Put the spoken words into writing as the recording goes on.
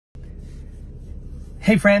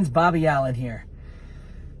Hey friends, Bobby Allen here.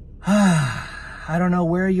 I don't know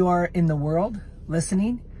where you are in the world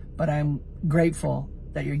listening, but I'm grateful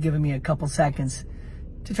that you're giving me a couple seconds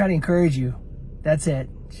to try to encourage you. That's it.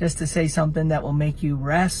 Just to say something that will make you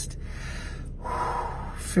rest,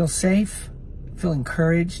 feel safe, feel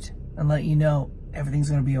encouraged, and let you know everything's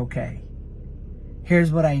going to be okay.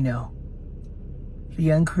 Here's what I know. The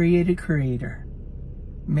uncreated Creator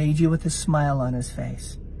made you with a smile on his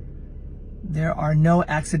face. There are no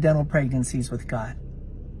accidental pregnancies with God.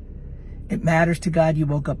 It matters to God you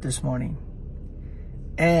woke up this morning.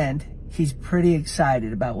 And he's pretty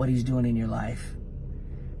excited about what he's doing in your life.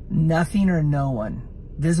 Nothing or no one,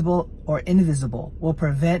 visible or invisible, will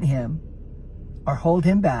prevent him or hold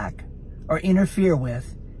him back or interfere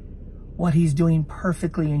with what he's doing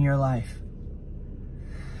perfectly in your life.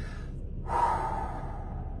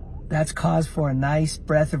 That's cause for a nice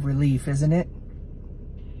breath of relief, isn't it?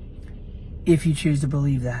 If you choose to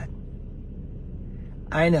believe that.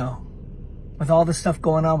 I know, with all the stuff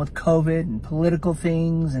going on with COVID and political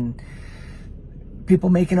things and people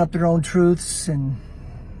making up their own truths and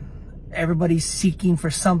everybody's seeking for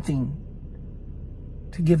something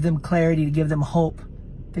to give them clarity, to give them hope,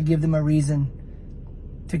 to give them a reason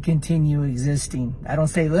to continue existing. I don't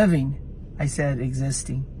say living, I said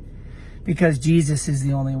existing, because Jesus is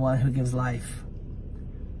the only one who gives life.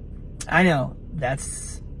 I know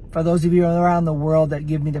that's for those of you around the world that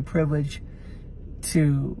give me the privilege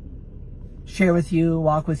to share with you,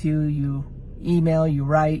 walk with you, you email, you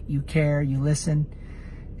write, you care, you listen,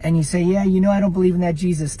 and you say, yeah, you know I don't believe in that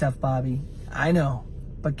Jesus stuff, Bobby. I know,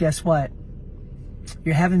 but guess what?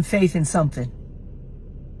 You're having faith in something.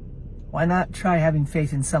 Why not try having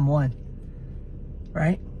faith in someone,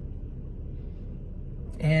 right?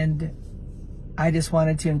 And I just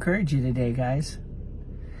wanted to encourage you today, guys.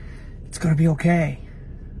 It's going to be okay.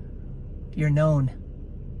 You're known.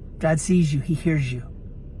 God sees you. He hears you.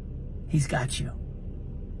 He's got you.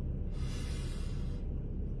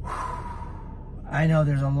 I know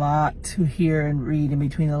there's a lot to hear and read in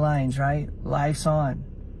between the lines, right? Life's on.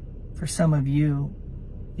 For some of you,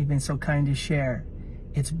 you've been so kind to share.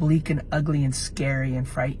 It's bleak and ugly and scary and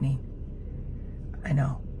frightening. I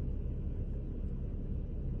know.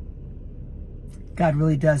 God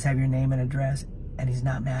really does have your name and address, and he's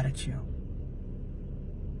not mad at you.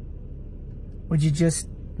 Would you just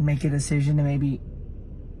make a decision to maybe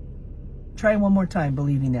try one more time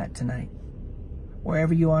believing that tonight?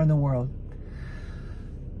 Wherever you are in the world.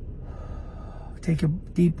 Take a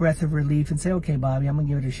deep breath of relief and say, okay, Bobby, I'm going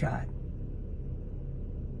to give it a shot.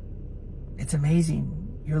 It's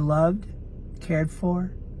amazing. You're loved, cared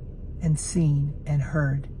for, and seen and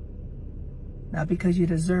heard. Not because you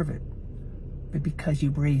deserve it, but because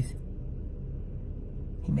you breathe.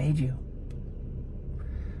 He made you.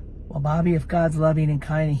 Well, Bobby, if God's loving and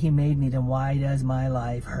kind and he made me, then why does my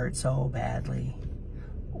life hurt so badly?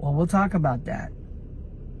 Well, we'll talk about that.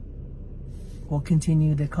 We'll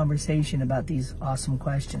continue the conversation about these awesome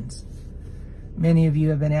questions. Many of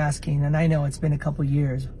you have been asking, and I know it's been a couple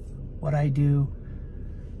years, what I do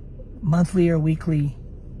monthly or weekly,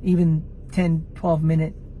 even 10,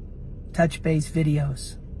 12-minute touch-base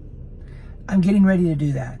videos. I'm getting ready to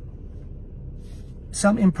do that.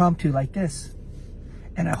 Some impromptu like this.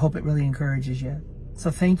 And I hope it really encourages you.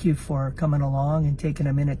 So thank you for coming along and taking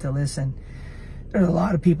a minute to listen. There's a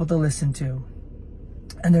lot of people to listen to.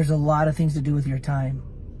 And there's a lot of things to do with your time.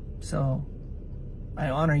 So I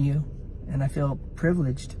honor you and I feel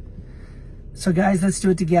privileged. So guys, let's do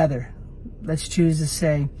it together. Let's choose to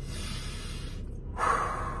say,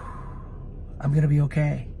 I'm going to be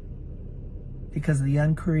okay. Because the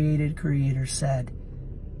uncreated Creator said,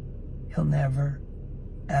 he'll never,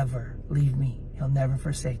 ever leave me. He'll never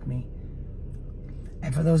forsake me.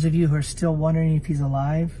 And for those of you who are still wondering if he's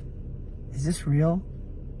alive, is this real?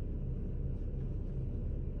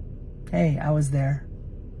 Hey, I was there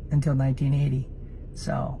until 1980.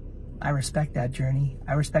 So I respect that journey.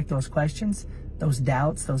 I respect those questions, those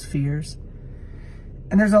doubts, those fears.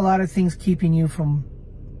 And there's a lot of things keeping you from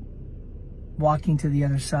walking to the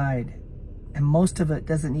other side. And most of it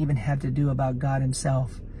doesn't even have to do about God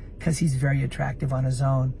himself, because he's very attractive on his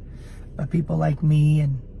own. But people like me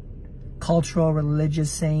and cultural,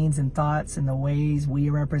 religious sayings and thoughts and the ways we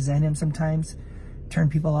represent him sometimes turn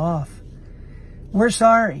people off. We're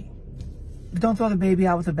sorry. But don't throw the baby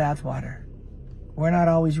out with the bathwater. We're not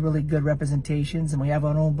always really good representations, and we have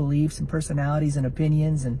our own beliefs and personalities and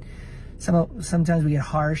opinions, and sometimes we get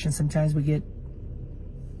harsh, and sometimes we get,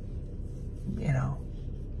 you know,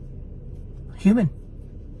 human.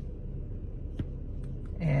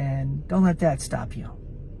 And don't let that stop you.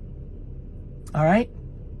 All right?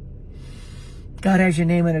 God has your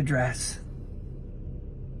name and address.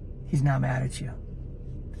 He's not mad at you.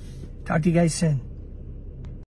 Talk to you guys soon.